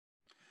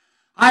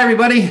Hi,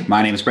 everybody.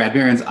 My name is Brad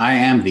Behrens. I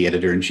am the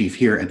editor-in-chief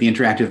here at the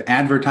Interactive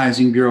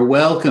Advertising Bureau.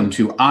 Welcome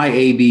to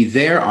IAB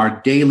There,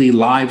 our daily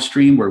live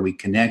stream where we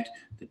connect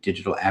the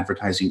digital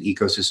advertising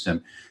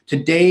ecosystem.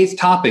 Today's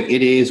topic,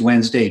 it is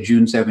Wednesday,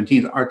 June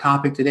 17th. Our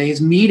topic today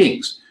is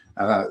meetings.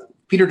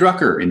 Peter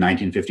Drucker in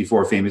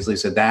 1954 famously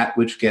said that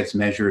which gets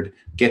measured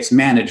gets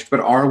managed. But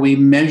are we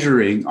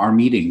measuring our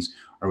meetings?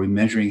 Are we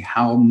measuring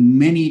how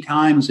many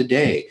times a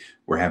day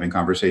we're having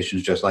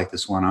conversations just like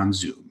this one on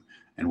Zoom?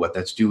 And what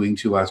that's doing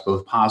to us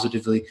both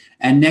positively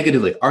and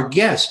negatively. Our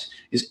guest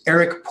is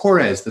Eric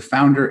Porres, the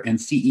founder and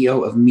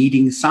CEO of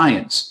Meeting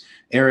Science.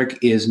 Eric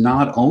is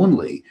not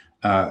only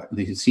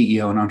the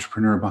CEO and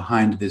entrepreneur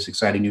behind this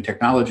exciting new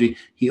technology,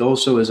 he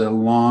also is a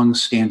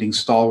long-standing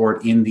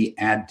stalwart in the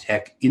ad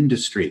tech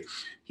industry.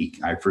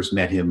 I first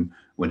met him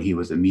when he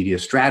was a media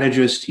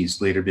strategist. He's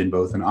later been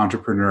both an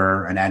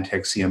entrepreneur, an ad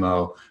tech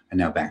CMO, and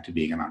now back to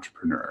being an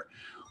entrepreneur.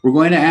 We're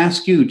going to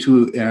ask you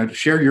to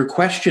share your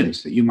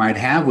questions that you might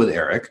have with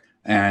Eric.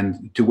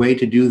 And the way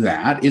to do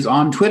that is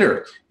on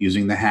Twitter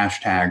using the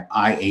hashtag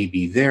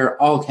IABThere,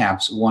 all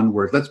caps, one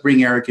word. Let's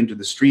bring Eric into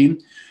the stream.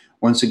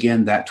 Once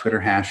again, that Twitter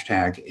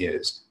hashtag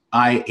is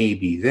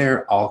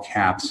IABThere, all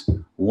caps,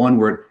 one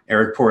word.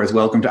 Eric Porres,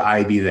 welcome to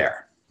IAB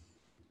There.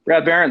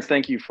 Brad Behrens,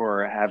 thank you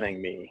for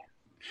having me.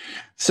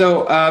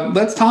 So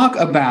let's talk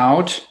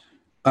about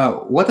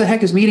what the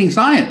heck is Meeting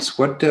Science?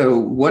 What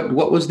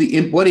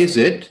is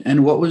it,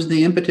 and what was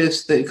the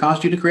impetus that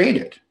caused you to create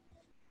it?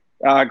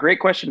 Great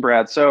question,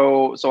 Brad.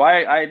 So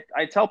I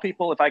tell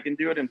people if I can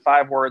do it in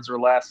 5 words or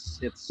less,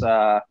 it's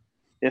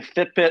if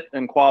Fitbit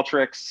and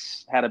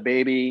Qualtrics had a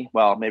baby,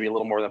 well, maybe a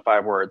little more than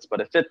 5 words, but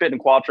if Fitbit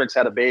and Qualtrics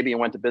had a baby and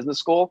went to business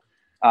school,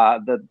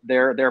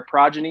 their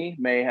progeny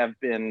may have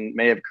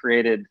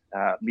created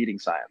Meeting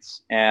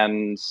Science,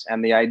 and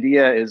the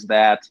idea is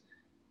that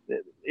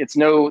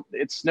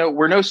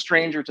we're no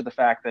stranger to the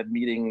fact that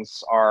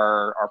meetings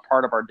are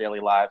part of our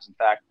daily lives. In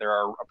fact, there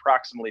are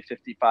approximately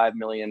 55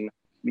 million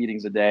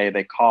meetings a day.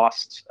 They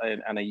cost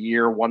in a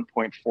year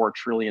 $1.4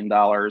 trillion.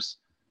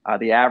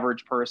 The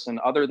average person,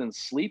 other than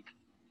sleep,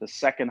 the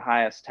second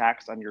highest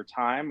tax on your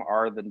time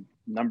are the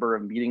number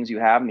of meetings you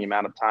have and the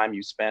amount of time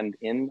you spend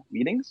in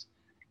meetings.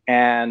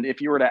 And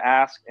if you were to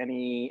ask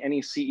any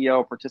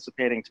CEO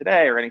participating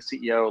today, or any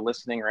CEO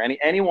listening, or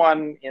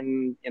anyone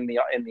in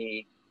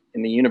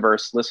the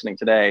universe listening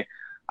today,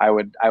 I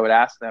would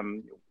ask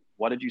them,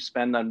 what did you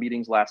spend on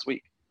meetings last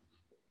week?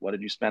 What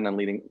did you spend on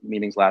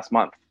meetings last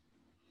month,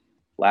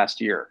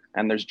 last year?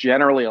 And there's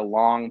generally a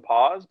long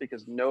pause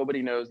because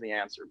nobody knows the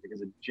answer,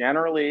 because it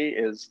generally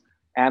is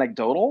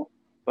anecdotal,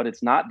 but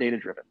it's not data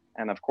driven.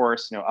 And of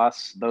course,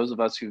 those of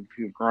us who've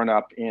grown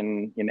up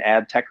in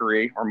ad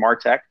techery or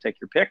martech, take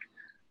your pick,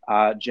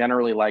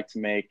 generally like to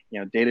make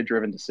data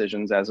driven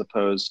decisions as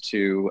opposed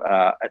to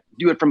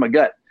do it from a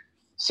gut.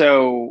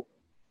 So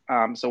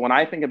when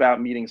I think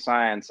about Meeting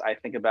Science, I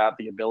think about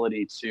the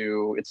ability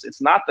to.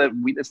 It's not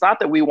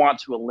that we want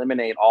to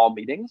eliminate all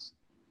meetings.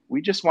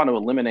 We just want to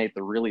eliminate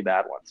the really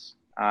bad ones.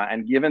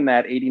 And given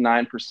that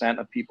 89%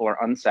 of people are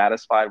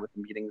unsatisfied with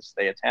the meetings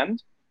they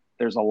attend,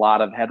 there's a lot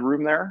of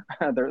headroom there.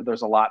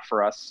 There's a lot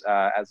for us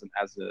as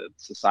a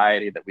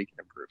society that we can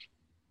improve.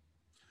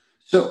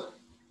 So,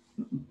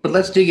 but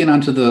let's dig in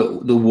onto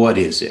the what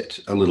is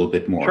it a little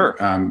bit more.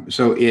 Sure.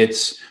 So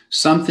it's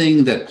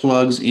something that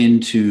plugs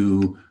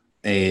into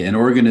an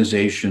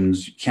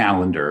organization's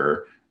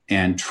calendar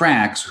and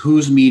tracks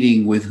who's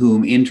meeting with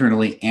whom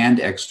internally and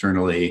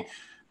externally,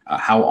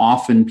 how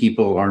often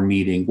people are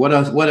meeting. What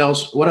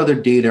other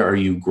data are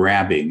you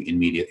grabbing in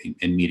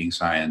Meeting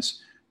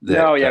Science?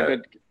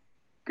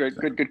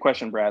 Good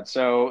question, Brad.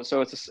 So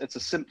it's a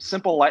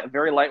simple,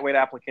 very lightweight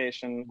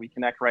application. We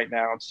connect right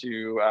now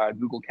to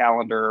Google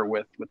Calendar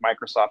with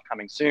Microsoft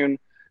coming soon.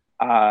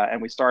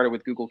 And we started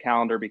with Google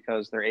Calendar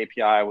because their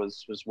API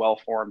was well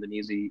formed and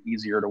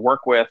easier to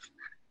work with.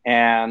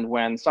 And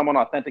when someone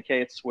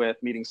authenticates with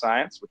Meeting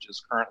Science, which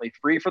is currently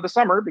free for the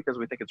summer, because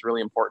we think it's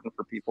really important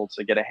for people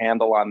to get a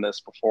handle on this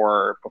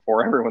before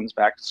everyone's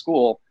back to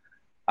school.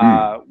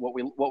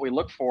 What we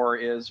look for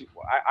is,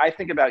 I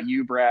think about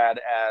you,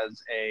 Brad,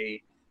 as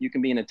you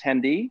can be an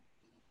attendee,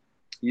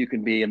 you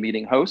can be a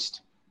meeting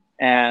host,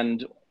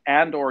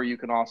 or you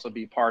can also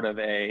be part of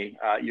a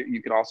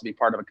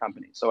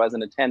company. So as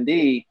an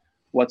attendee,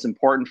 what's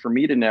important for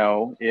me to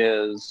know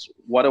is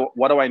what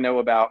do I know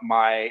about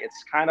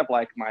it's kind of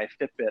like my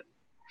Fitbit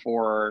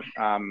for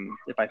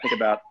if I think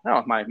about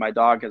my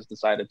dog has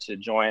decided to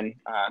join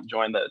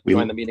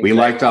the meeting. We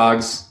like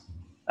dogs.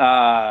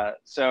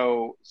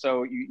 So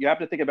you have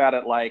to think about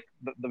it like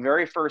the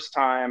very first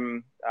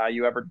time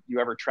you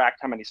ever tracked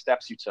how many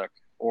steps you took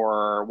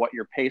or what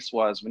your pace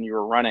was when you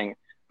were running.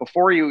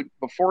 Before you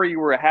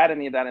had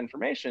any of that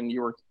information,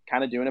 you were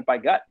kind of doing it by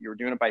gut. You were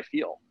doing it by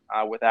feel,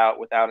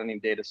 without any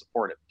data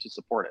to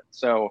support it.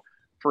 So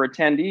for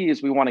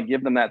attendees, we want to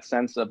give them that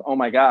sense of, oh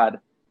my God,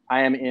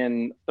 I am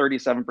in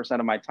 37%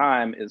 of my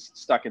time is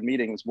stuck in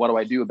meetings. What do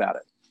I do about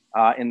it?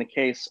 In the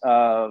case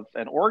of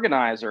an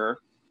organizer,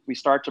 we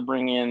start to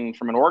bring in,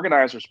 from an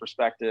organizer's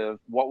perspective,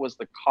 what was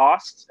the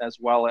cost as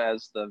well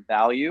as the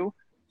value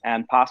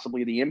and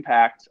possibly the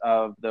impact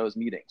of those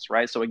meetings,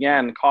 right? So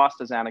again,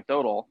 cost is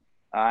anecdotal,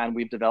 and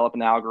we've developed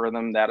an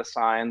algorithm that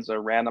assigns a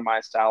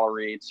randomized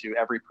salary to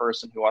every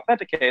person who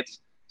authenticates,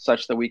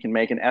 such that we can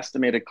make an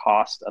estimated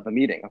cost of a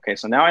meeting. Okay,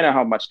 so now I know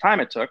how much time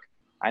it took.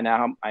 I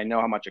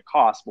know how much it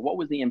cost, but what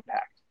was the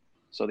impact?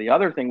 So the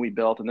other thing we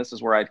built, and this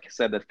is where I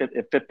said that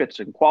if Fitbit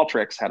and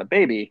Qualtrics had a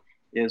baby,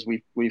 is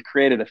we've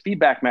created a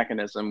feedback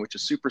mechanism, which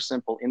is super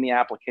simple in the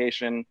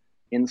application,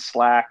 in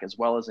Slack, as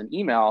well as in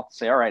email, to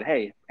say, all right,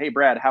 hey,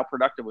 Brad, how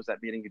productive was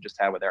that meeting you just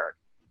had with Eric?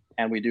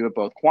 And we do it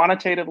both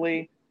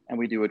quantitatively and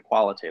we do it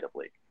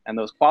qualitatively. And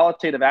those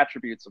qualitative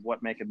attributes of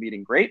what make a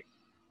meeting great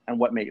and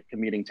what make a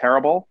meeting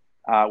terrible,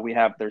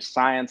 there's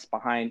science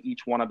behind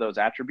each one of those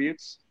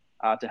attributes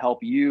to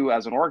help you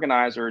as an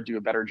organizer do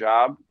a better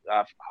job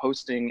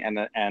hosting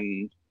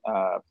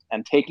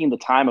and taking the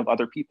time of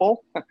other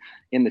people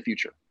in the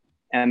future.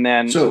 And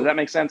then, so does that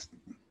make sense?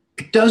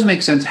 It does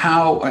make sense.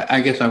 How, I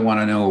guess I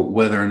want to know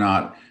whether or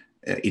not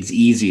it's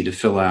easy to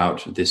fill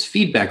out this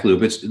feedback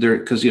loop. It's there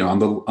because, on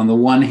the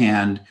one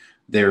hand,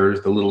 there's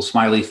the little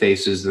smiley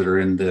faces that are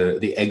in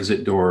the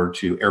exit door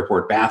to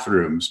airport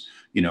bathrooms,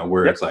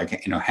 where Yep. It's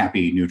like,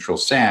 happy, neutral,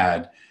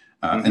 sad.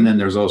 And then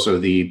there's also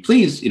the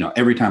please,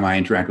 every time I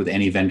interact with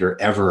any vendor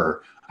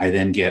ever, I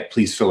then get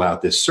please fill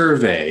out this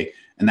survey.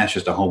 And that's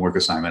just a homework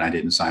assignment I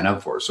didn't sign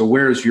up for. So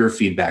where's your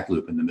feedback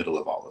loop in the middle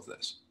of all of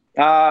this?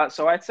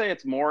 So I'd say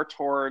it's more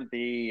toward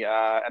the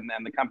and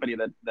then the company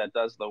that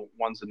does the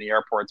ones in the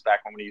airports.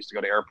 Back when we used to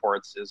go to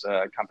airports, is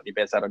a company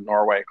based out of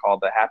Norway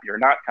called the Happy or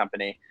Not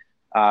Company.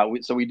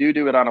 So we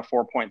do it on a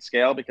 4-point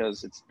scale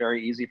because it's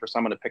very easy for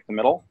someone to pick the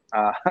middle.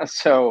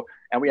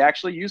 And we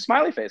actually use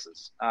smiley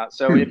faces.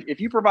 So if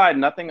you provide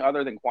nothing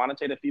other than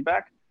quantitative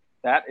feedback,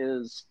 that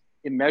is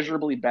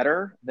immeasurably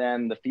better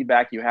than the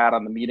feedback you had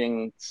on the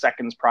meeting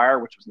seconds prior,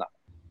 which was nothing.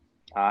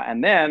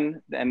 And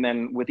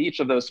then with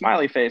each of those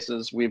smiley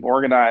faces, we've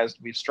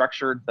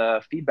structured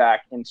the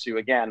feedback into,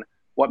 again,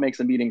 what makes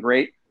a meeting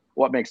great,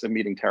 what makes a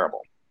meeting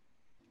terrible.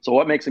 So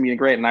what makes a meeting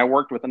great? And I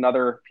worked with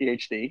another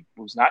PhD,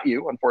 who's not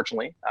you,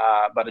 unfortunately,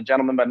 but a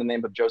gentleman by the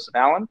name of Joseph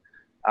Allen,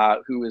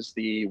 who is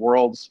the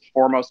world's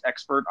foremost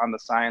expert on the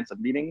science of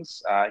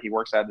meetings. He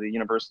works at the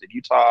University of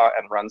Utah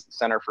and runs the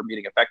Center for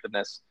Meeting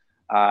Effectiveness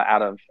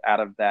out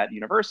of that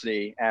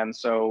university. And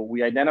so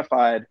we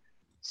identified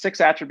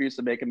 6 attributes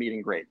that make a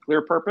meeting great: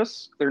 clear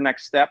purpose, clear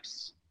next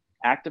steps,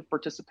 active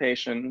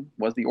participation,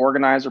 was the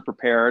organizer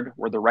prepared,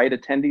 were the right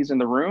attendees in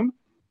the room,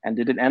 and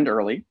did it end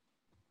early?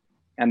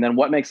 And then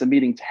what makes a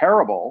meeting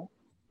terrible?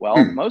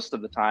 Well, most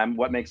of the time,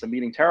 what makes a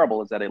meeting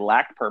terrible is that it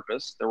lacked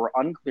purpose, there were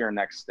unclear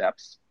next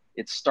steps,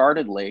 it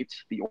started late,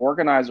 the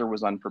organizer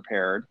was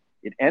unprepared,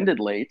 it ended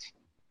late,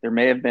 there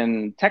may have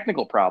been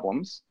technical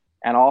problems,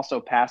 and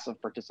also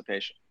passive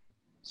participation.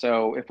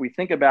 So if we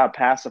think about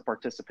passive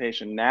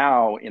participation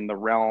now in the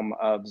realm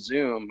of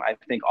Zoom, I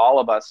think all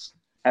of us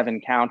have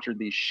encountered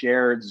these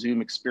shared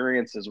Zoom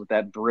experiences with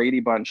that Brady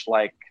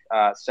Bunch-like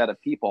set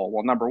of people.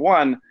 Well, number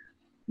one,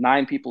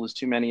 9 people is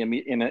too many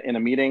in a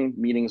meeting.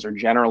 Meetings are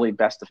generally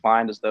best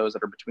defined as those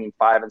that are between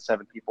 5 and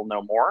 7 people,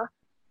 no more.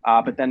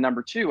 But then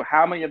number 2,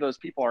 how many of those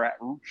people are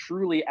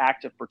truly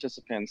active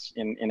participants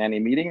in any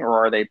meeting,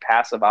 or are they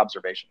passive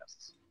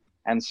observationists?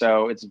 And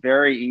so it's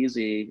very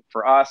easy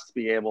for us to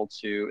be able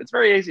to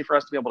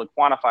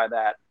quantify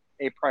that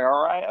a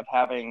priori of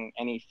having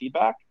any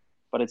feedback,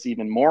 but it's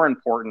even more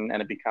important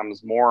and it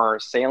becomes more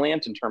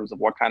salient in terms of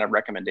what kind of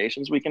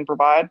recommendations we can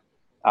provide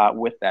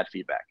with that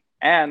feedback.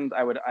 And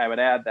I would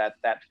add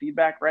that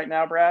feedback right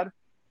now, Brad,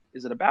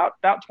 is at about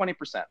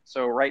 20%.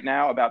 So right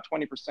now, about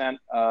 20%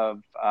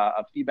 of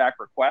feedback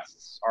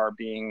requests are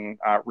being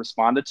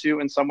responded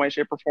to in some way,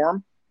 shape, or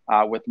form.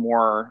 And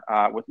we're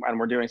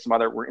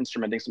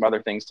instrumenting some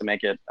other things to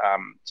make it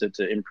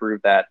to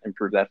improve that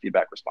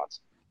feedback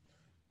response.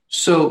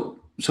 So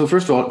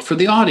first of all, for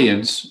the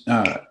audience,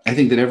 I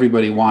think that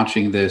everybody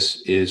watching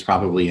this is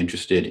probably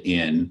interested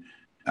in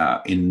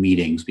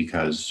meetings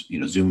because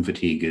Zoom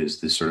fatigue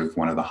is this sort of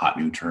one of the hot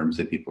new terms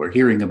that people are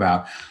hearing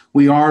about.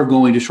 We are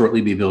going to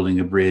shortly be building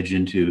a bridge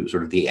into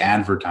sort of the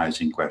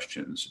advertising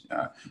questions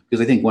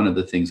because I think one of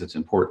the things that's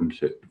important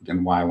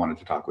and why I wanted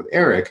to talk with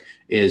Eric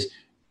is,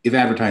 if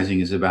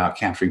advertising is about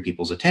capturing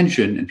people's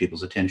attention and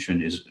people's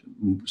attention is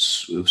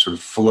sort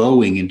of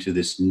flowing into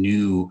this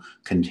new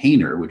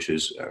container, which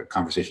is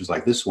conversations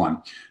like this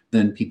one,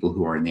 then people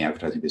who are in the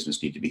advertising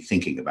business need to be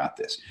thinking about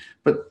this.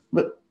 But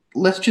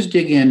let's just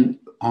dig in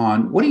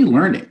on, what are you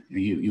learning?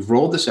 You've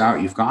rolled this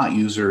out, you've got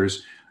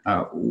users.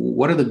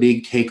 What are the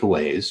big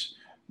takeaways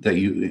that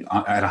you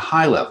at a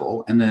high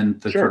level? And then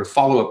the sort of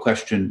follow-up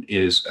question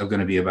is going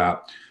to be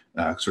about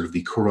sort of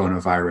the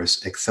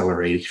coronavirus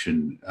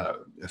acceleration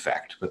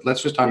effect. But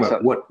let's just talk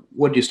about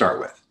what do you start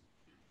with?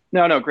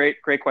 No,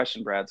 great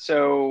question, Brad.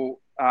 So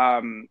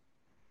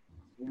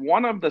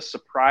one of the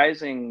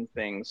surprising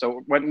things,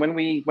 so when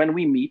we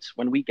meet,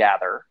 when we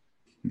gather,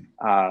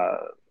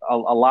 a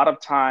lot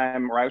of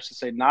time, or I should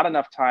say not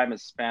enough time,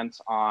 is spent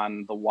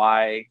on the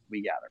why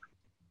we gather.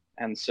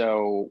 And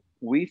so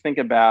we think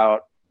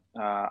about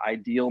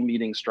ideal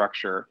meeting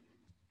structure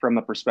from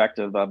the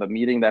perspective of a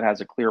meeting that has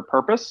a clear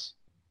purpose,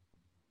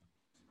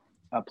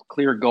 a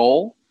clear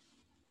goal,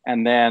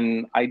 and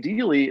then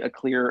ideally a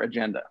clear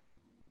agenda.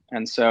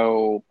 And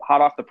so,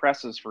 hot off the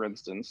presses, for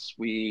instance,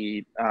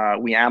 we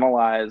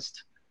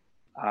analyzed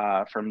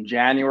from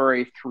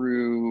January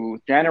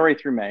through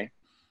May.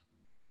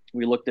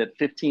 We looked at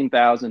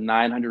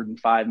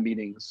 15,905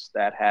 meetings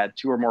that had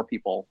 2 or more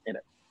people in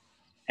it.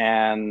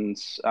 And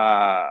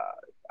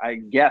I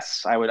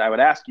guess I would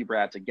ask you,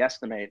 Brad, to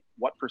guesstimate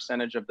what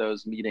percentage of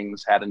those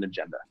meetings had an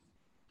agenda.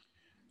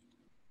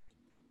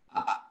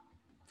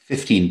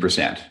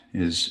 15%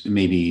 is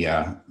maybe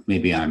I'm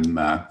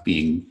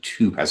being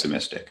too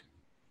pessimistic.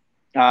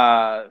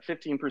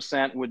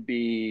 15% would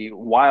be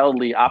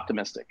wildly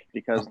optimistic,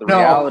 because the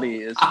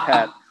reality is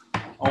that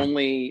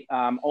only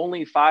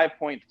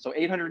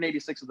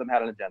 886 of them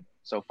had an agenda.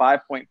 So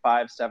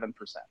 5.57%.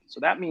 So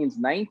that means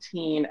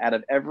 19 out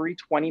of every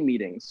 20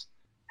 meetings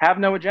have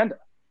no agenda.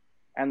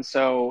 And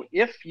so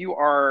if you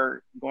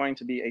are going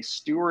to be a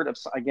steward of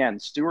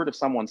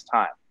someone's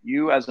time,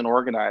 you as an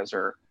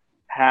organizer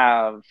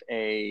have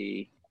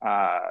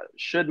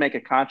should make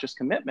a conscious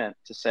commitment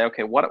to say,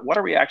 okay, what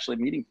are we actually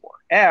meeting for?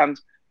 And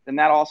then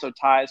that also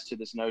ties to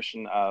this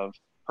notion of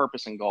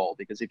purpose and goal,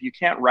 because if you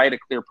can't write a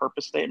clear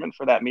purpose statement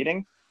for that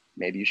meeting,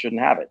 maybe you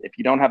shouldn't have it. If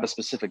you don't have a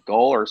specific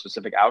goal or a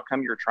specific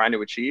outcome you're trying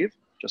to achieve,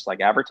 just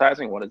like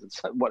advertising,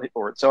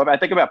 so if I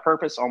think about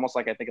purpose almost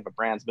like I think of a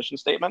brand's mission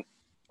statement,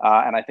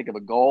 and I think of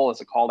a goal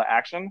as a call to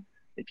action.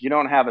 If you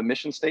don't have a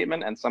mission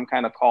statement and some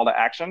kind of call to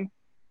action,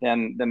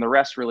 then the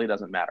rest really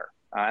doesn't matter.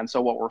 And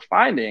so what we're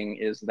finding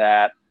is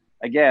that,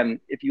 again,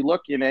 if you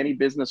look in any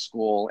business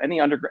school,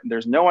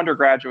 there's no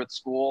undergraduate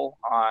school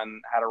on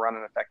how to run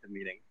an effective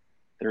meeting.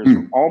 There's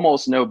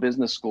almost no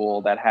business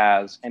school that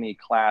has any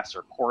class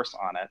or course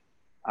on it.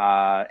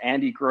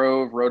 Andy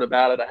Grove wrote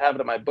about it. I have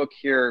it in my book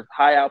here,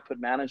 High Output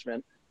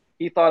Management.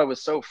 He thought it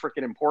was so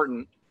freaking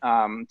important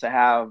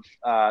to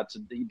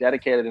be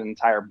dedicated an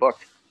entire book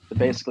to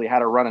basically how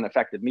to run an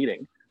effective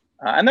meeting.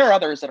 And there are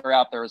others that are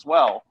out there as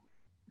well.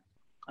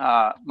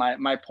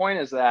 My point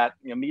is that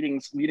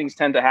meetings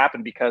tend to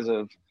happen because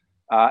of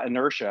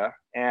inertia,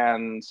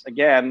 and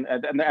again,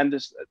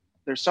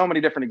 there's so many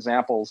different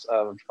examples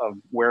of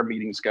where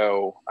meetings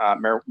go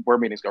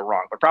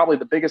wrong. But probably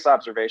the biggest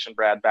observation,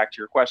 Brad, back to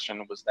your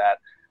question, was that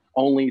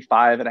only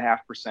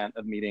 5.5%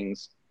 of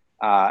meetings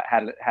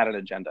had an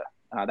agenda.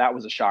 That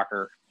was a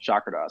shocker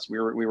to us. We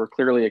were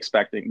clearly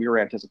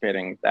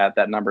anticipating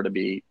that number to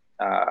be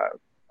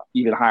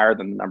even higher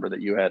than the number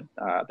that you had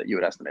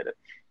estimated.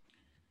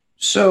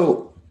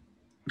 So,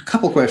 a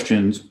couple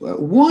questions.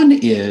 One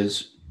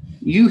is,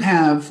 you're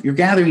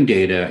gathering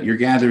data, you're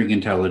gathering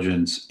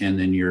intelligence, and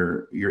then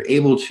you're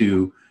able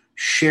to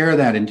share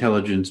that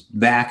intelligence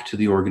back to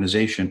the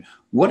organization.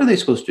 What are they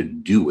supposed to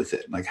do with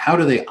it? Like, how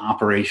do they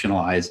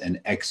operationalize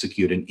and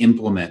execute and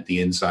implement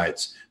the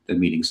insights that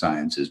Meeting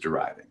Science is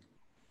deriving?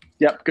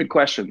 Yep, good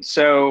question.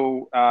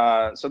 So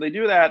they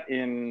do that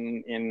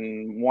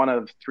in one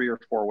of 3 or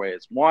 4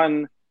 ways.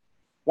 One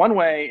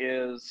way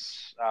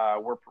is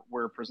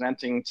we're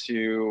presenting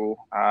to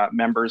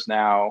members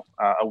now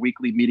a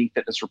weekly meeting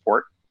fitness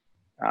report,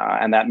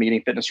 and that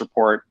meeting fitness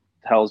report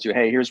tells you,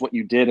 hey, here's what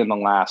you did in the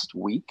last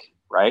week,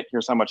 right?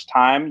 Here's how much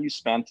time you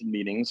spent in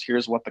meetings.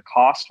 Here's what the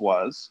cost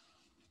was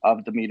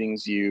of the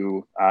meetings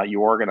you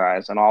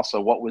organized, and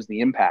also what was the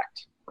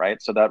impact,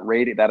 right? So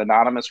that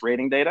anonymous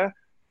rating data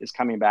is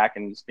coming back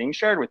and is being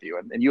shared with you,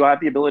 and you have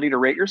the ability to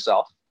rate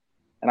yourself.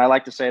 And I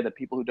like to say that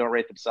people who don't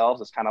rate themselves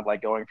is kind of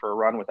like going for a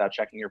run without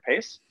checking your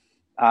pace.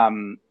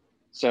 And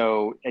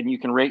you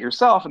can rate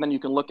yourself, and then you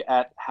can look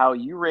at how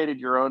you rated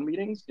your own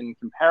meetings in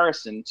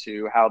comparison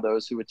to how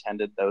those who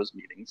attended those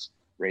meetings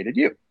rated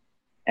you.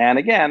 And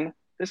again,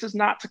 this is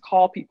not to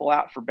call people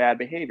out for bad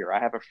behavior. I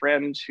have a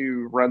friend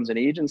who runs an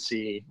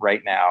agency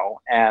right now,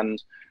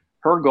 and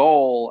her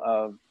goal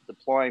of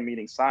deploying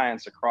Meeting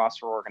Science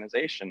across her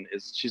organization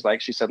is,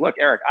 she said, look,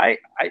 Eric, I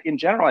in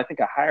general, I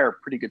think I hire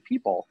pretty good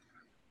people,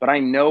 but I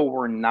know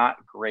we're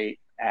not great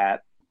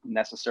at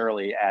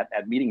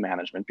meeting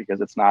management,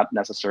 because it's not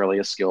necessarily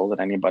a skill that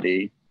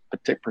anybody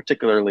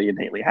particularly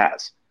innately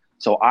has.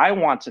 So I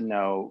want to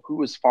know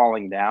who is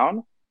falling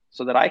down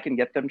so that I can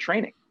get them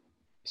training.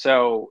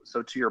 So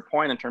to your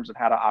point in terms of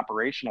how to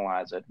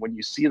operationalize it, when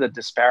you see the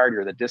disparity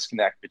or the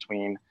disconnect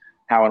between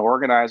how an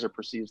organizer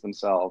perceives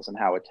themselves and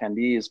how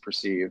attendees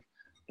perceive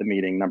the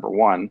meeting, number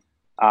one.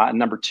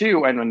 Number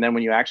two, and then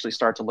when you actually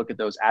start to look at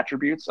those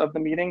attributes of the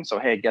meeting, so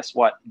hey, guess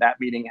what? That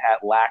meeting had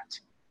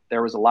lacked,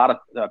 there was a lot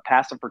of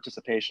passive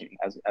participation,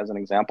 as an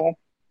example.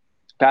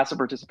 Passive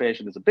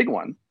participation is a big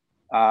one.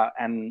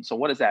 And so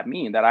what does that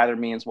mean? That either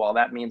means,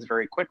 that means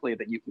very quickly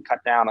that you can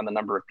cut down on the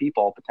number of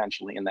people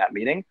potentially in that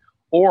meeting,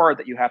 or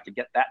that you have to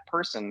get that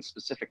person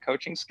specific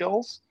coaching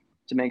skills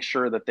to make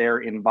sure that they're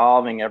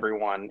involving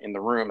everyone in the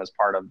room as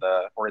part of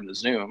in the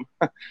Zoom,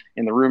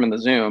 in the room in the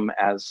Zoom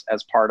as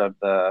part of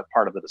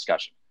the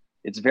discussion.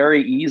 It's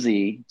very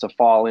easy to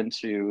fall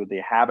into the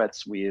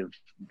habits we've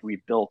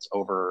built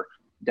over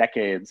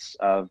decades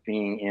of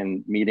being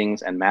in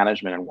meetings and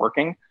management and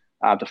working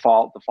to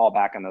fall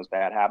back on those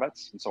bad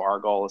habits. And so our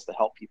goal is to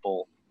help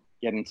people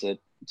get into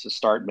to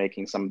start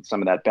making some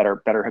of that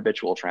better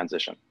habitual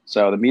transition.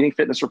 So the meeting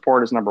fitness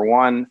report is number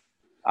one,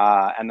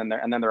 and then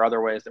there are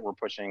other ways that we're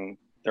pushing.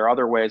 There are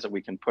other ways that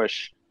we can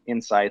push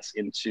insights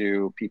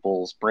into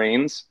people's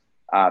brains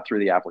through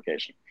the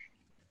application.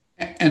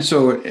 And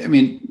so, I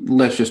mean,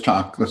 let's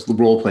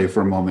role play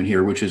for a moment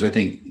here, which is, I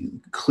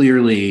think,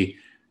 clearly,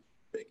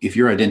 if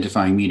you're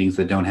identifying meetings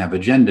that don't have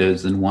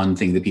agendas, then one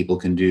thing that people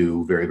can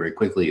do very, very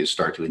quickly is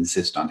start to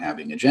insist on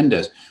having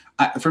agendas.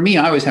 For me,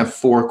 I always have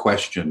 4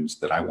 questions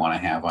that I want to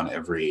have on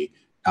every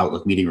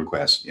Outlook meeting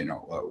request.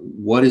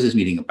 What is this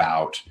meeting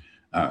about?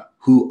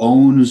 Who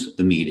owns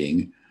the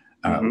meeting?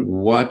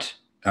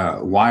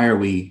 Why are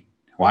we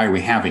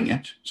having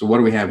it? So what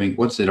are we having?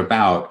 What's it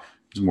about?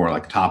 It's more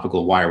like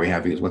topical. Why are we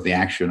having it? What's the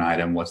action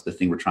item? What's the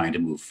thing we're trying to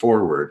move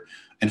forward?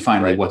 And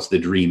finally, what's the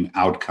dream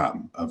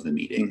outcome of the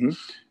meeting?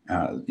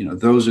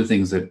 Those are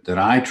things that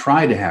I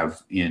try to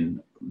have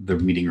in the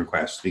meeting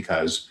requests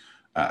because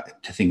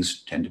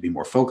things tend to be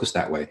more focused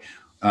that way.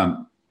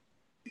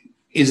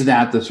 Is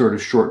that the sort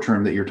of short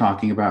term that you're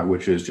talking about,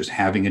 which is just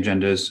having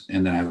agendas?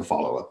 And then I have a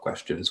follow-up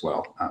question as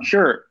well.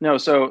 Sure. No.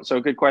 So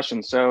good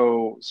question.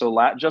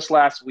 Just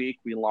last week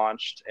we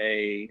launched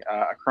a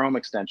Chrome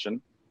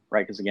extension,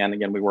 right? Because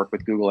again, we work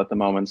with Google at the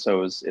moment.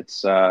 So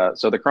so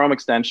the Chrome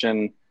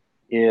extension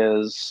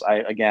is, I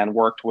again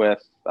worked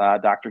with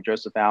Dr.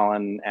 Joseph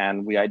Allen,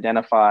 and we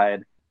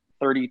identified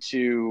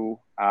 32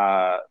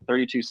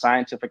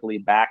 scientifically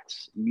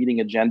backed meeting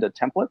agenda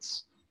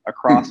templates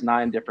across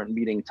 9 different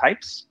meeting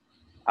types.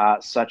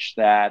 Such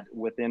that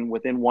within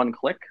one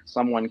click,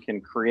 someone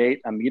can create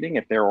a meeting.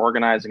 If they're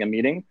organizing a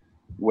meeting,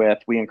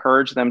 we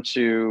encourage them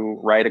to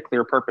write a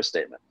clear purpose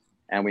statement,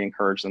 and we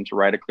encourage them to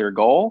write a clear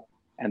goal.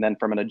 And then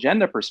from an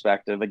agenda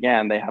perspective,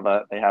 again, they have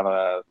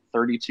a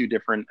 32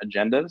 different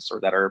agendas, or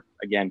that are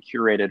again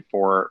curated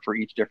for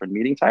each different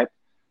meeting type,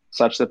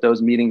 such that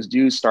those meetings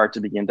do start to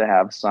begin to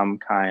have some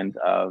kind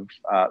of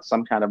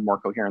more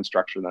coherent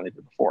structure than they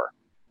did before.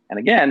 And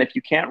again, if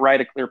you can't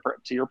write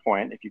to your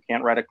point, if you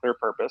can't write a clear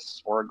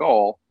purpose or a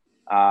goal,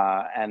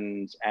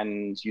 and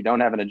you don't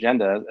have an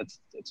agenda,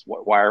 it's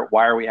why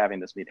are we having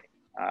this meeting?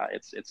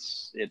 It's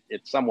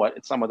somewhat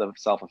of a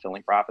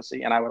self-fulfilling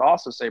prophecy. And I would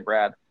also say,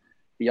 Brad,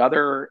 the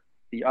other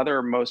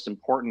most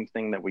important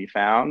thing that we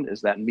found is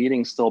that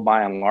meetings still,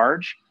 by and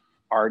large,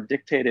 are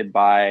dictated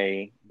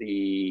by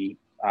the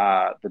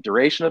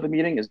duration of the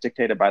meeting is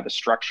dictated by the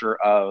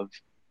structure of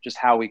just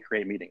how we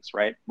create meetings,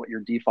 right? What your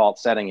default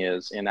setting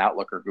is in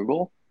Outlook or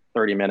Google,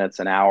 30 minutes,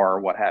 an hour,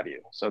 what have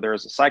you. So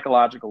there's a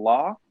psychological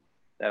law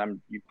that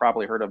you've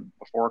probably heard of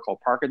before called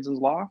Parkinson's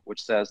law,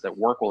 which says that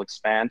work will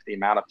expand to the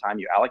amount of time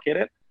you allocate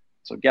it.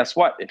 So guess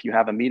what? If you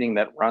have a meeting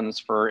that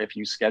runs if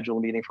you schedule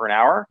a meeting for an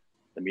hour,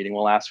 the meeting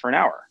will last for an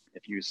hour.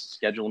 If you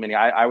schedule a meeting,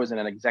 I was in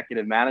an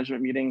executive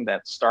management meeting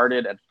that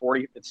started at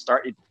 40. It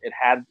started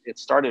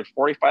at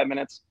 45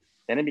 minutes,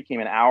 then it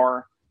became an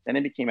hour, then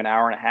it became an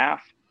hour and a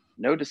half.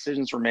 No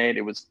decisions were made.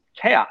 It was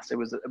chaos. It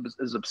was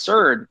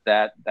absurd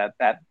that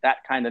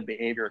kind of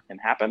behavior can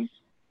happen.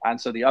 And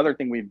so the other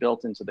thing we've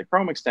built into the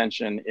Chrome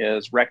extension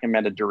is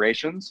recommended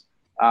durations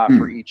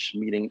for each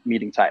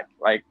meeting type.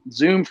 Like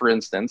Zoom, for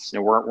instance,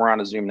 we're on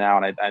a Zoom now,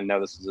 and I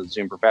know this is a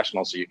Zoom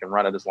professional, so you can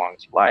run it as long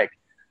as you like.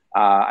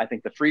 I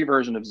think the free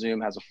version of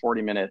Zoom has a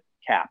 40-minute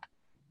cap,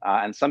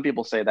 and some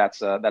people say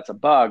that's a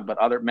bug, but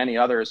many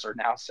others are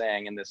now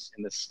saying in this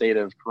state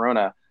of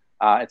Corona,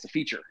 it's a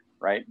feature.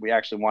 Right, we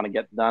actually want to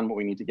get done what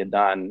we need to get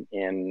done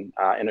in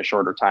a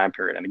shorter time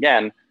period, and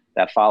again,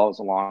 that follows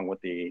along with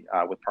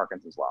with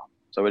Parkinson's law.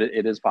 So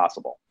it is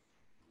possible.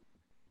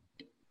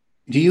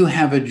 Do you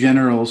have a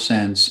general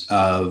sense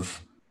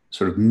of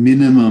sort of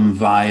minimum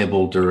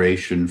viable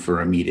duration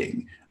for a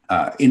meeting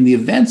in the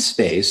event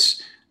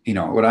space?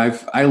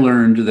 I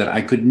learned that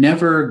I could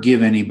never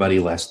give anybody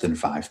less than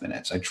 5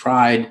 minutes. I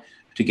tried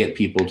to get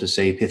people to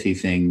say pithy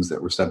things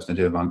that were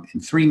substantive in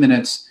 3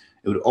 minutes.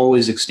 It would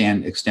always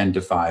extend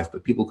to 5,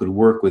 but people could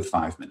work with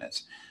 5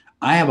 minutes.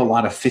 I have a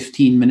lot of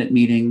 15-minute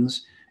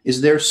meetings. Is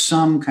there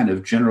some kind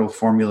of general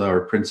formula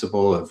or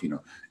principle of,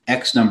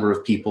 X number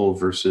of people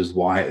versus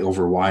Y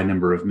over Y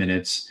number of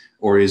minutes?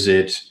 Or is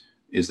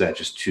that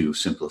just too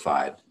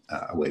simplified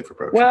a way of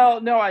approaching?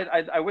 Well, no,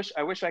 I wish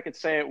I could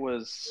say it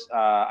was,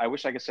 I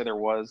wish I could say there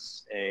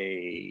was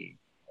a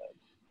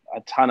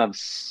ton of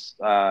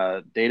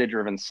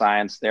data-driven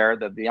science there.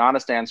 The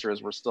honest answer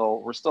is we're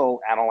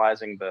still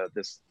analyzing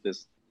this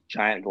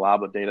giant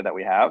glob of data that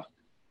we have,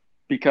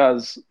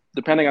 because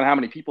depending on how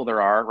many people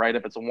there are, right?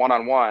 If it's a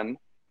one-on-one,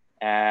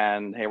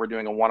 and hey, we're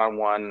doing a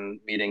one-on-one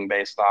meeting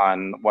based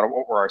on what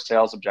were our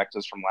sales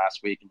objectives from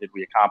last week, and did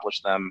we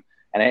accomplish them?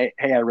 And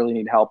hey, I really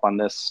need help on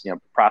this,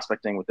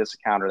 prospecting with this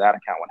account or that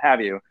account, what have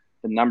you.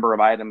 The number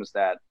of items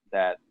that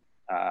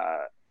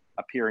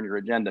appear in your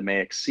agenda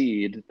may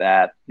exceed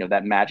that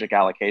magic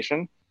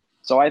allocation.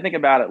 So I think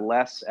about it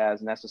less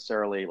as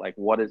necessarily like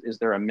is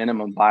there a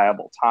minimum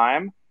viable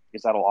time,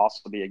 because that'll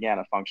also be, again,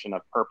 a function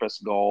of purpose,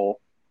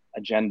 goal,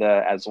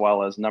 agenda as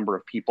well as number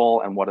of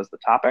people and what is the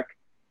topic,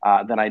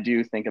 then I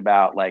do think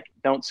about like,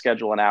 don't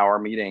schedule an hour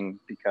meeting,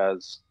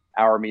 because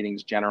hour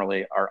meetings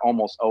generally are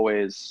almost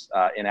always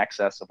in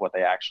excess of what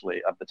they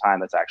actually, of the time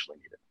that's actually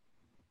needed.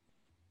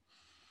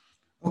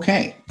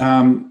 Okay.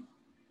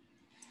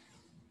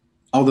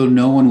 Although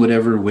no one would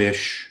ever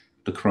wish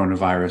the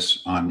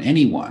coronavirus on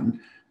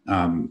anyone,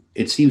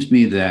 it seems to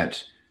me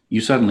that you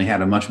suddenly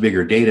had a much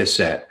bigger data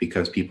set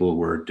because people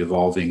were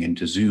devolving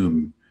into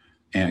Zoom,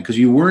 and because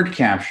you weren't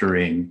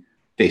capturing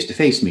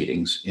face-to-face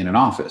meetings in an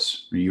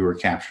office, you were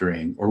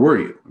capturing, or were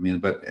you? I mean,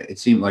 but it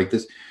seemed like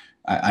this.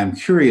 I'm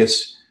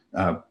curious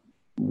the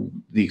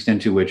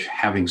extent to which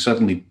having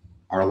suddenly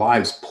our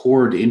lives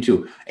poured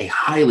into a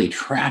highly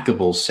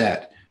trackable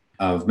set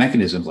of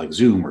mechanisms like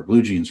Zoom or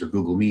BlueJeans or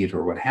Google Meet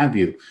or what have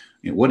you,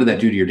 what did that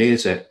do to your data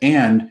set?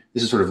 And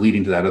this is sort of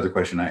leading to that other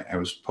question I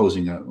was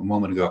posing a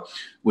moment ago,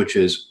 which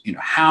is,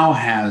 how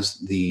has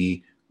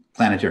the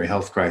planetary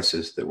health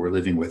crisis that we're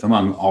living with,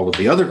 among all of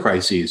the other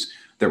crises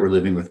that we're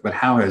living with, but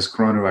how has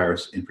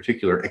coronavirus in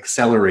particular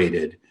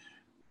accelerated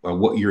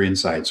what your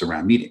insights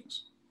around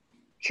meetings?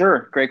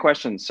 Sure, great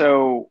question.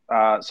 So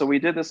we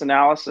did this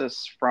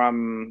analysis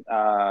from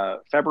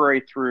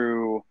February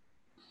through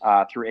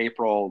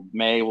April.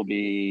 May will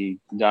be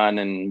done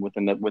and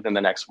within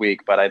the next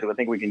week. But I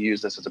think we can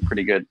use this as a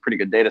pretty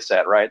good data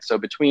set, right? So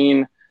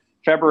between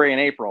February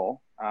and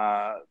April,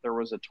 there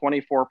was a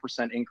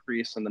 24%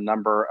 increase in the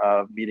number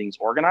of meetings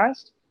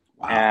organized.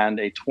 Wow. And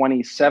a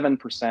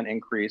 27%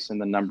 increase in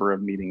the number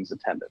of meetings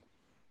attended.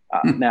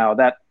 Now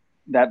that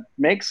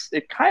makes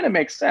it kind of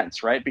makes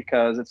sense, right?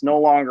 Because it's no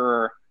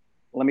longer,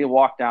 let me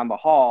walk down the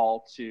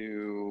hall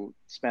to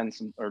spend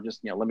some, or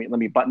just, let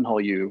me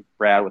buttonhole you,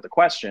 Brad, with a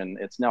question.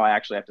 It's no, I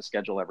actually have to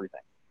schedule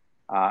everything.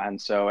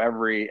 And so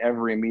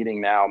every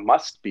meeting now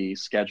must be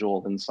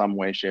scheduled in some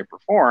way, shape, or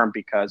form,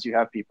 because you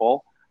have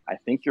people, I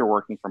think you're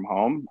working from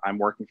home. I'm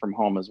working from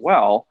home as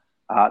well.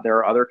 There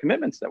are other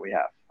commitments that we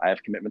have. I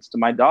have commitments to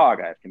my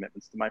dog. I have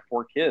commitments to my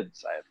 4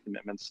 kids. I have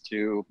commitments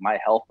to my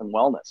health and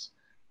wellness.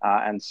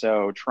 And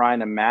so trying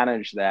to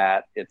manage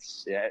that,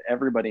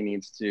 everybody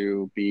needs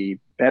to be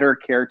better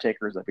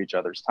caretakers of each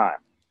other's time,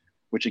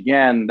 which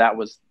again, that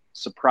was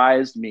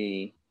surprised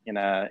me in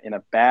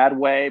a bad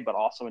way, but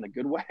also in a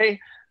good way,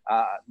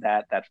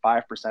 that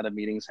 5% of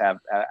meetings have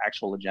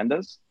actual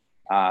agendas.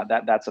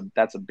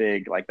 That's a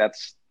big, like,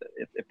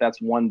 if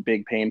that's one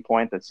big pain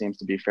point that seems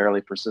to be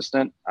fairly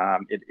persistent,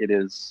 it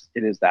is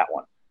that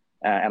one.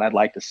 And I'd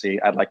like to see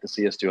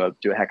us do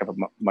a heck of a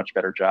much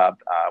better job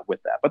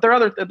with that. But there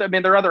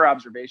are other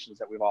observations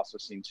that we've also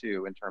seen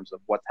too, in terms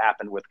of what's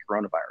happened with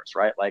coronavirus,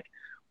 right? Like,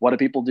 what do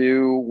people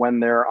do when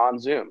they're on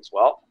Zooms?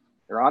 Well,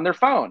 they're on their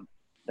phone,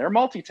 they're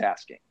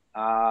multitasking.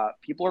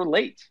 People are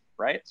late,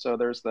 right? So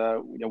there's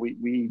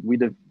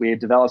we have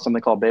developed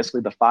something called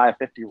basically the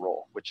 550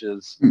 rule, which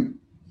is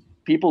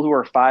people who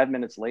are 5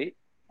 minutes late,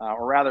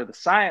 or rather the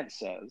science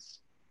says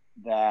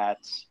that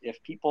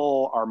if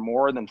people are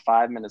more than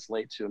 5 minutes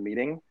late to a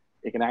meeting,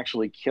 it can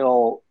actually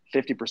kill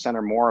 50%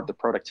 or more of the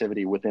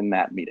productivity within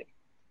that meeting.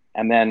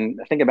 And then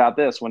think about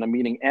this, when a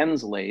meeting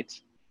ends late,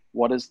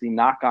 what is the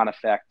knock-on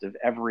effect of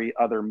every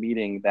other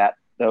meeting that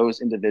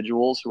those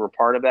individuals who are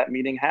part of that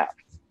meeting have?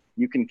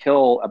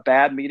 A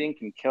bad meeting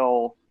can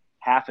kill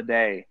half a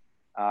day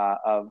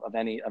of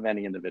any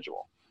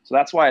individual. So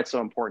that's why it's so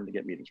important to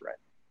get meetings right.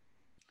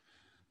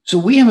 So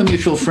we have a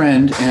mutual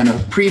friend and a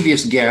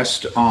previous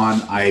guest on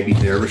IAB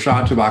There,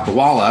 Rishad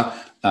Tobaccowala.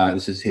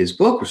 This is his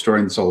book,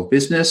 Restoring the Soul of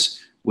Business,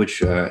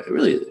 which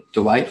really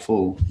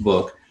delightful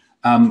book.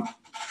 And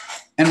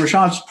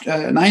Rishad's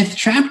 9th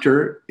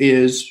chapter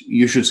is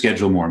You Should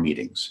Schedule More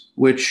Meetings,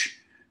 which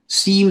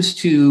seems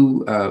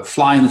to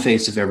fly in the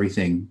face of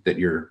everything that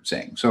you're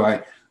saying. So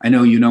I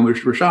know you know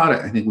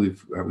Rishad. I think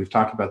we've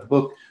talked about the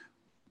book.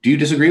 Do you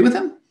disagree with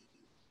him?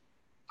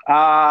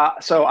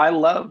 So I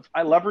love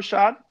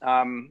Rishad,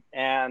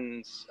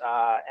 and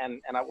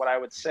what I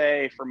would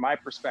say from my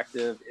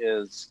perspective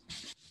is,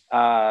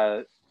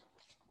 Rishad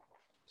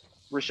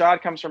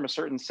comes from a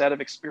certain set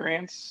of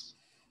experience,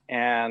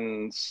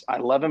 and I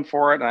love him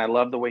for it, and I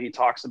love the way he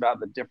talks about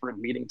the different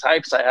meeting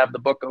types. I have the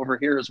book over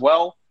here as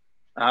well.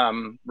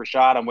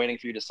 Rishad, I'm waiting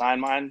for you to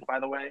sign mine, by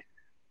the way.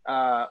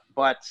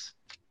 But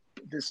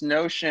this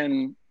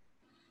notion,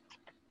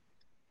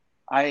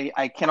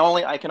 I can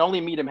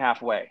only meet him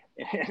halfway.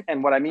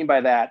 And what I mean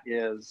by that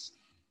is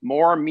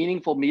more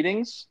meaningful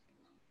meetings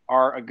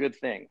are a good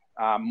thing.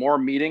 More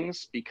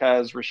meetings,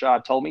 because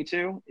Rishad told me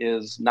to,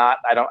 is not,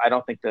 I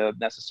don't think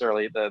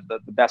necessarily the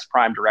best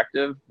prime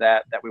directive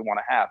that we want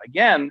to have.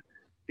 Again,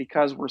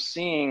 because we're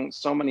seeing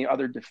so many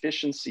other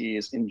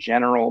deficiencies in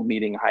general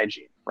meeting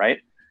hygiene, right?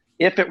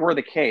 If it were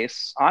the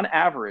case, on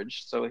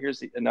average, so here's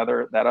that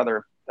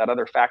other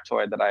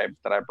factoid that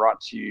I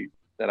brought to you,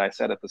 that I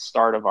said at the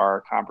start of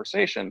our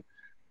conversation.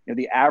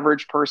 The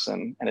average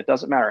person, and it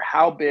doesn't matter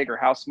how big or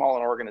how small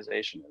an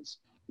organization is,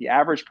 the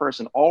average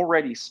person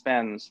already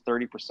spends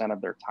 30%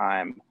 of their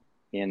time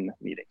in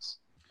meetings.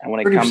 And when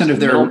it comes to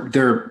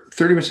their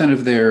 30%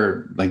 of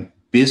their like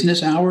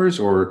business hours,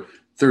 or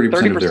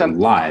 30% of their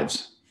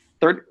lives.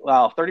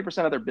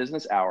 30% of their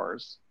business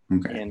hours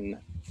in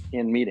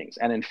meetings.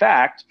 And in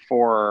fact,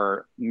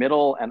 for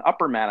middle and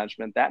upper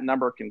management, that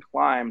number can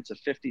climb to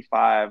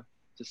 55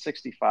 to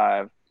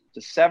 65 to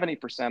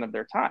 70% of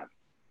their time.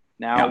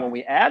 Now, when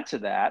we add to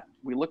that,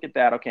 we look at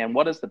that, okay, and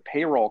what is the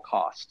payroll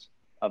cost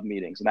of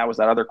meetings? And that was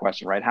that other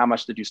question, right? How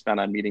much did you spend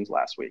on meetings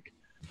last week?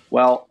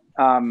 Well,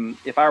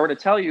 if I were to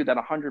tell you that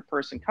a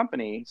 100-person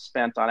company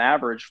spent on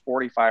average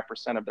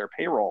 45% of their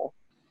payroll,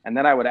 and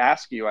then I would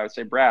ask you, I would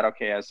say, Brad,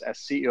 okay, as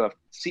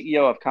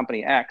CEO of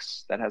company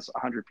X that has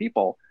 100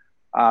 people,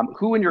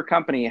 who in your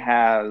company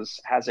has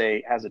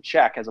a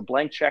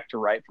blank check to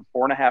write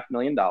for $4.5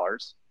 million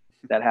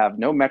that have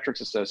no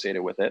metrics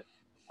associated with it,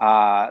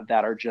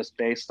 that are just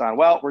based on,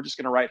 well, we're just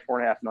going to write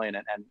 $4.5 million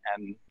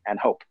and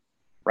hope,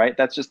 right?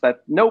 That's just that.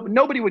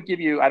 Nobody would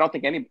give you. I don't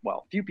think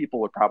few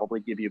people would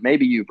probably give you.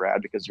 Maybe you,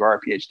 Brad, because you are a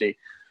PhD.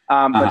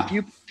 But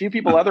few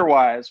people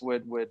otherwise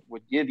would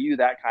give you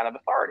that kind of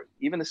authority.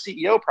 Even the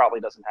CEO probably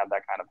doesn't have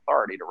that kind of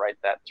authority to write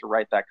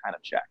that kind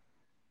of check.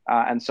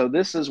 And so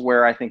this is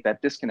where I think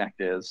that disconnect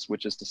is,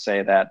 which is to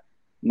say that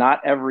not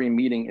every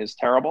meeting is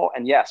terrible.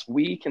 And yes,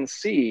 we can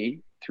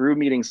see through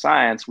meeting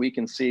science, we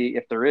can see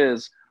if there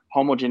is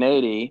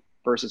homogeneity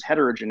versus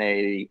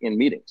heterogeneity in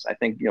meetings. I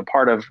think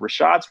part of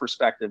Rashad's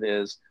perspective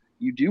is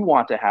you do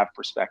want to have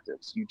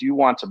perspectives. You do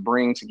want to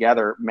bring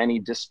together many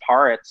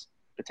disparate.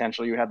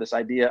 Potentially, you have this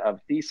idea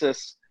of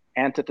thesis,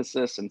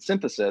 antithesis, and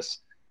synthesis.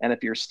 And if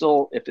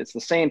it's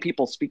the same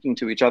people speaking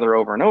to each other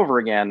over and over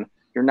again,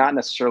 you're not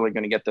necessarily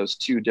going to get those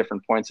two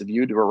different points of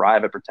view to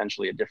arrive at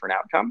potentially a different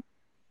outcome,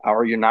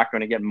 or you're not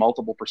going to get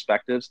multiple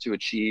perspectives to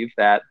achieve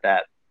that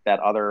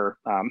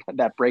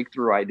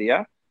breakthrough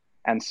idea.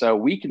 And so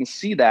we can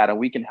see that, and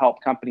we can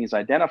help companies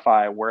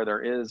identify where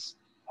there is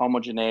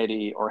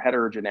homogeneity or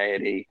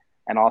heterogeneity,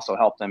 and also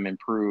help them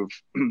improve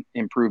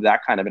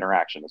that kind of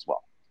interaction as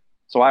well.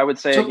 So I would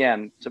say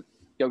again,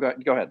 go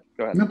ahead.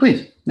 No,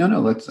 please. No.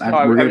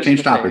 We're going to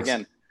change topics.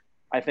 Again,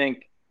 I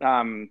think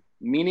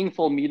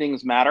meaningful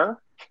meetings matter.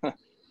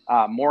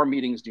 More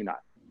meetings do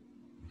not.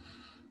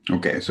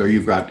 Okay, so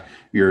you've got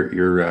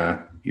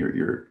you're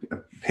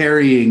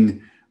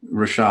parrying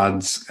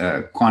Rashad's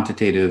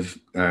quantitative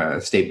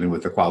statement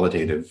with a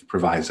qualitative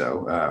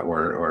proviso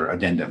or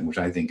addendum, which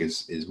I think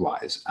is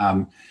wise.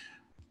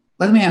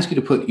 Let me ask you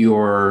to put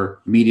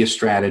your media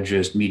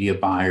strategist, media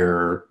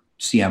buyer,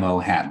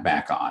 CMO hat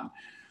back on.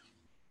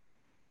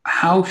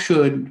 How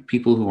should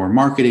people who are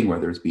marketing,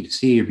 whether it's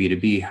B2C or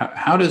B2B,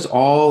 how does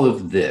all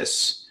of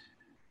this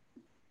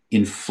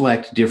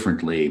inflect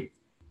differently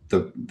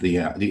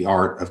the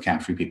art of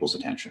capturing people's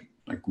attention?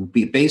 Like,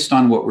 based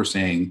on what we're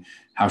saying,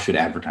 how should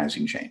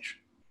advertising change?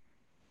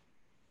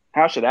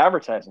 How should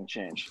advertising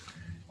change?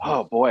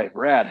 Oh boy,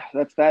 Brad,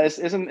 isn't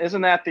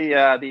that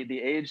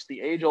the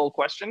age old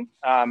question?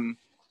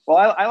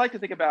 Well, I like to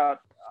think about.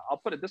 I'll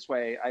put it this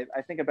way.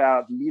 I think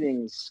about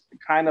meetings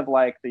kind of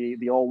like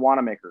the old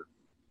Wanamaker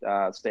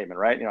statement,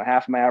 right?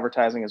 Half of my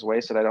advertising is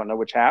wasted. I don't know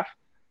which half.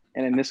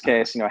 And in this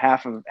case,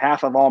 half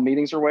of all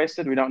meetings are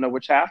wasted. We don't know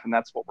which half, and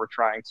that's what we're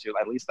trying to.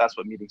 At least that's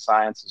what meeting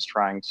science is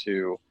trying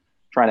to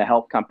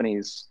help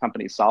companies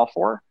solve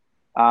for.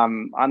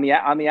 On the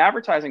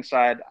advertising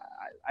side,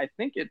 I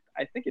think it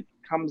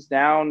comes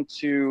down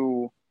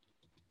to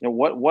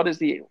what is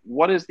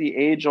the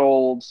age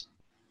old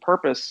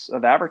purpose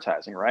of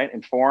advertising, right?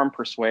 Inform,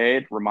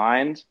 persuade,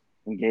 remind,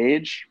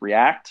 engage,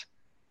 react.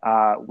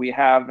 We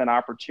have an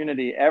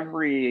opportunity.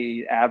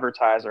 Every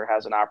advertiser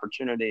has an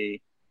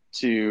opportunity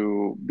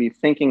to be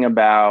thinking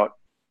about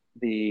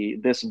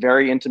this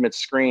very intimate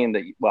screen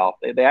that,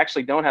 they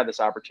actually don't have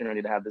this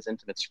opportunity to have this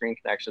intimate screen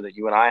connection that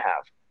you and I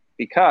have,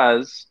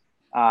 because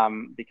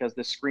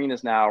this screen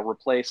is now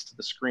replaced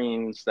the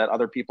screens that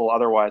other people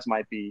otherwise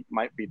might be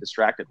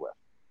distracted with.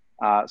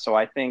 So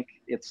I think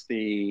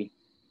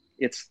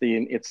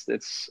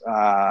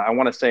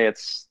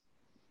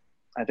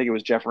I think it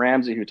was Jeff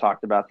Ramsey who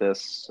talked about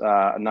this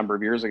a number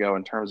of years ago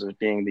in terms of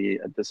being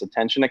this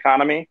attention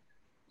economy.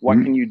 What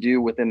can you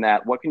do within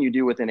that? What can you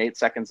do within 8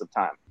 seconds of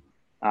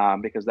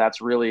time? Because that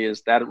really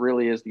is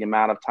the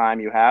amount of time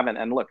you have.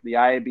 And look, the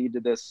IAB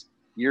did this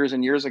years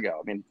and years ago.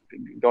 I mean,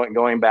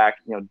 going back,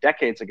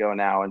 decades ago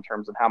now, in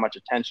terms of how much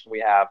attention we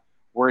have.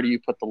 Where do you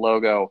put the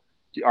logo?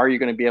 Are you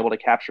going to be able to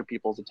capture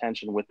people's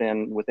attention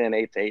within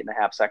 8 to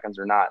 8.5 seconds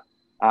or not?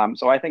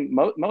 So I think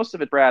most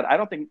of it, Brad, I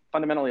don't think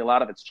fundamentally a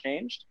lot of it's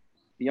changed.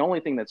 The only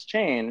thing that's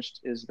changed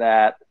is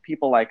that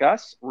people like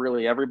us,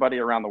 really everybody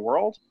around the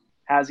world,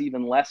 has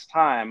even less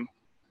time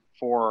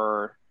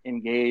for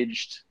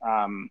engaged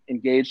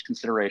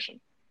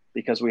consideration,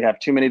 because we have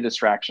too many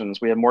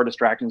distractions. We have more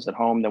distractions at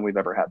home than we've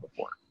ever had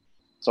before.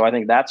 So I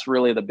think that's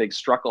really the big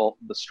struggle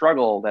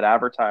that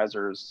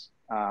advertisers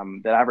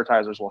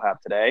will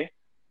have today,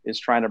 is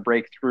trying to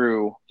break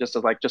through. Just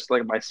like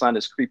my son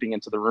is creeping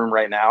into the room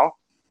right now.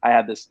 I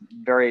had this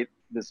very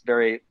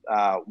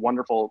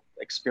wonderful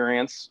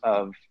experience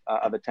of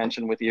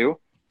attention with you,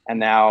 and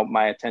now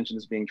my attention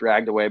is being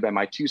dragged away by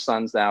my two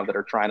sons now that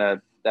are trying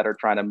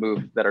to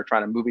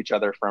move each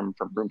other from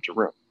room to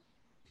room.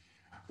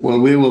 Well,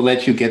 we will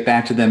let you get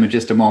back to them in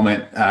just a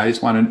moment. I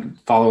just want to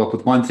follow up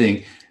with one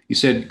thing. You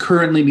said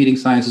currently Meeting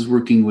Science is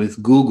working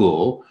with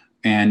Google,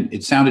 and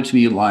it sounded to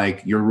me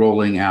like you're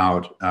rolling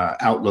out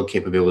Outlook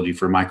capability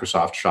for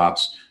Microsoft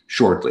Shops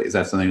shortly. Is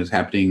that something that's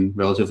happening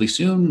relatively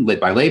soon, late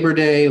by Labor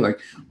Day?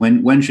 Like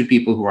when should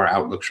people who are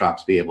Outlook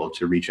shops be able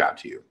to reach out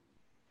to you?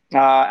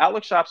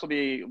 Outlook Shops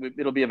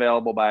it'll be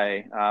available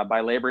by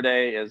Labor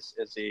Day as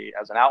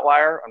an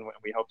outlier, and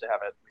we hope to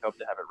have it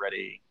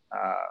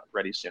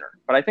ready sooner.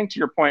 But I think to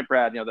your point,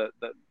 Brad,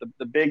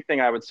 the big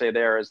thing I would say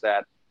there is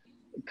that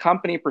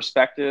company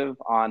perspective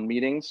on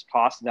meetings,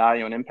 cost,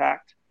 value, and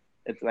impact.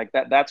 It's like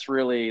that. That's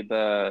really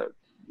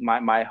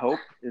my hope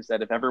is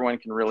that if everyone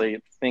can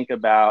really think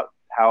about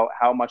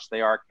how much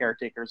they are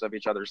caretakers of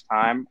each other's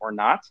time or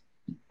not,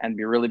 and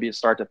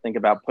start to think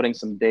about putting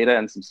some data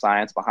and some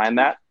science behind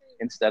that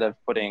instead of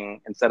putting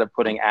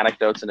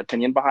anecdotes and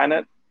opinion behind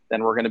it,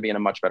 then we're going to be in a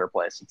much better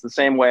place. It's the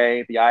same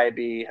way the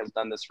IAB has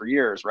done this for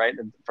years, right?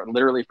 And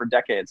literally for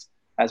decades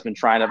has been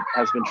trying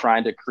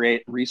to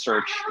create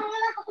research.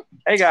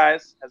 Hey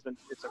guys,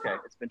 it's okay.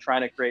 It's been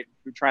trying to create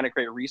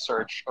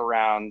research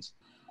around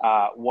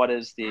what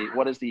is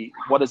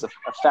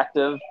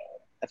effective,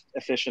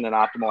 efficient, and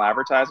optimal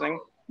advertising.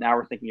 Now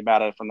we're thinking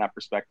about it from that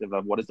perspective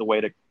of what is the way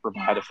to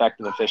provide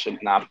effective, efficient,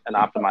 and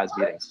optimized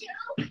meetings.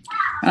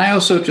 And I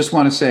also just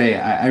want to say,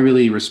 I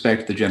really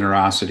respect the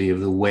generosity of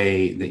the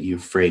way that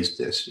you've phrased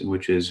this,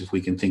 which is if we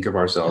can think of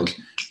ourselves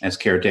as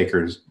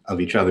caretakers of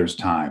each other's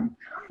time,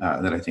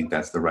 that I think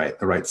that's the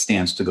right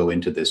stance to go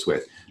into this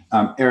with.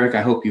 Eric,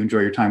 I hope you enjoy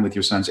your time with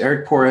your sons.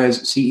 Eric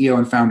Porres, CEO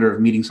and founder of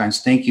Meeting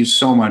Science, thank you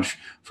so much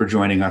for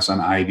joining us on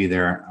IAB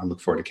There. I look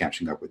forward to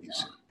catching up with you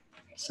soon.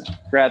 So.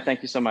 Brad,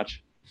 thank you so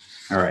much.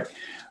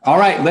 All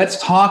right, let's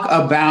talk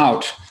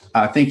about,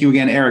 thank you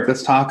again, Eric.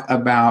 Let's talk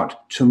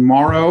about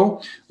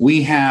tomorrow.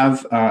 We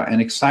have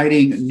an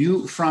exciting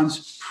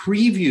NewFronts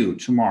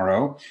preview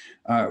tomorrow.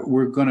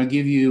 We're going to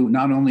give you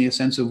not only a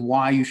sense of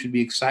why you should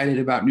be excited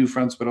about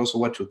NewFronts, but also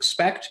what to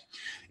expect.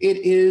 It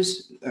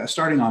is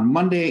starting on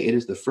Monday. It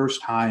is the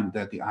first time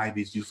that the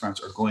IAB's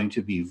NewFronts are going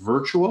to be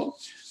virtual,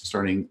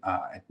 starting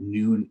at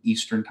noon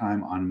Eastern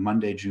time on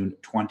Monday, June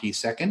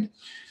 22nd.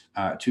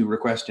 To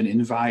request an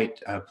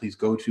invite, please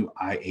go to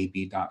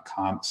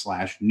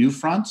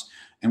iab.com/newfronts.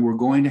 And we're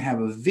going to have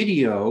a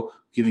video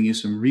giving you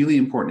some really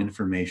important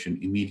information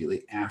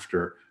immediately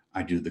after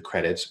I do the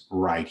credits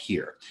right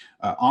here.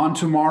 On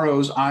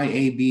tomorrow's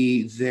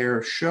IAB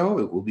There show,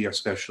 it will be our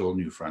special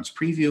NewFronts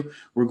preview.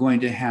 We're going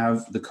to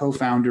have the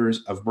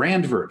co-founders of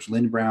BrandVerge,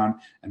 Lynn Brown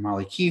and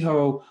Molly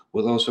Kehoe.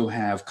 We'll also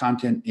have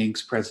Content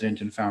Inc.'s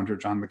president and founder,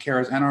 John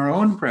McCarris, and our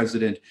own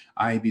president,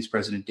 IAB's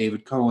president,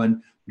 David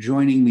Cohen,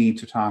 joining me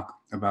to talk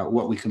about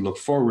what we can look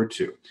forward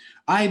to.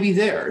 IAB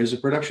There is a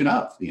production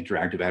of the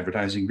Interactive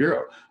Advertising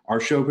Bureau.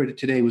 Our show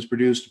today was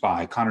produced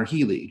by Connor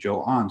Healy,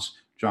 Joe Ontz,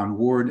 John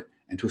Ward,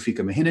 and Tawfiqa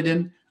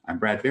Mahinadin. I'm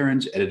Brad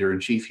Behrens,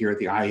 editor-in-chief here at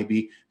the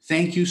IAB.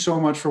 Thank you so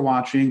much for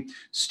watching.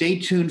 Stay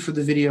tuned for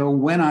the video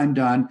when I'm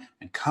done,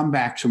 and come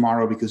back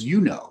tomorrow because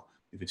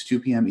if it's 2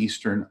 p.m.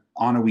 Eastern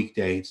on a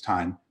weekday, it's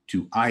time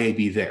to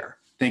IAB There.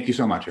 Thank you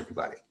so much,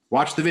 everybody.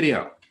 Watch the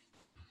video.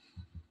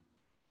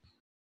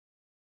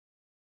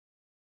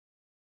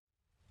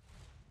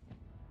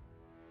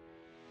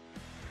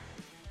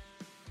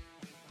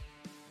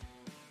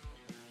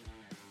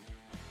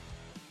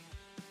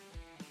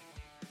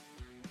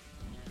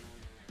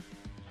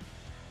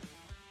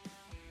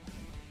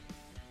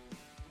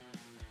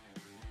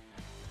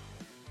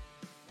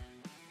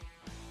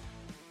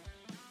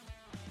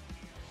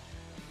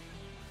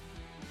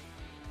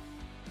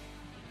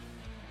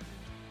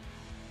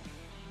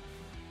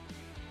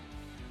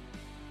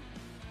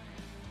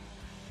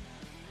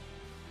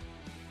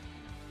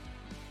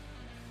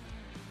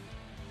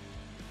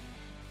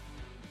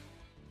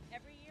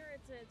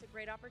 It's a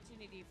great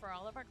opportunity for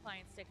all of our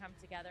clients to come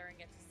together and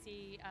get to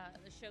see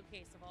the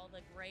showcase of all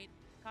the great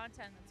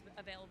content that's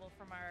available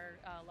from our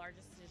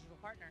largest digital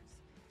partners.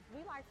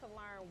 We like to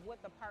learn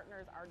what the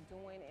partners are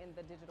doing in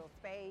the digital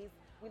space.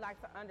 We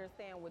like to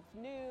understand what's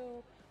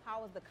new,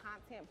 how is the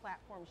content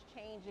platforms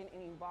changing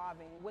and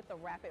evolving with the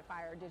rapid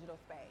fire digital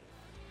space.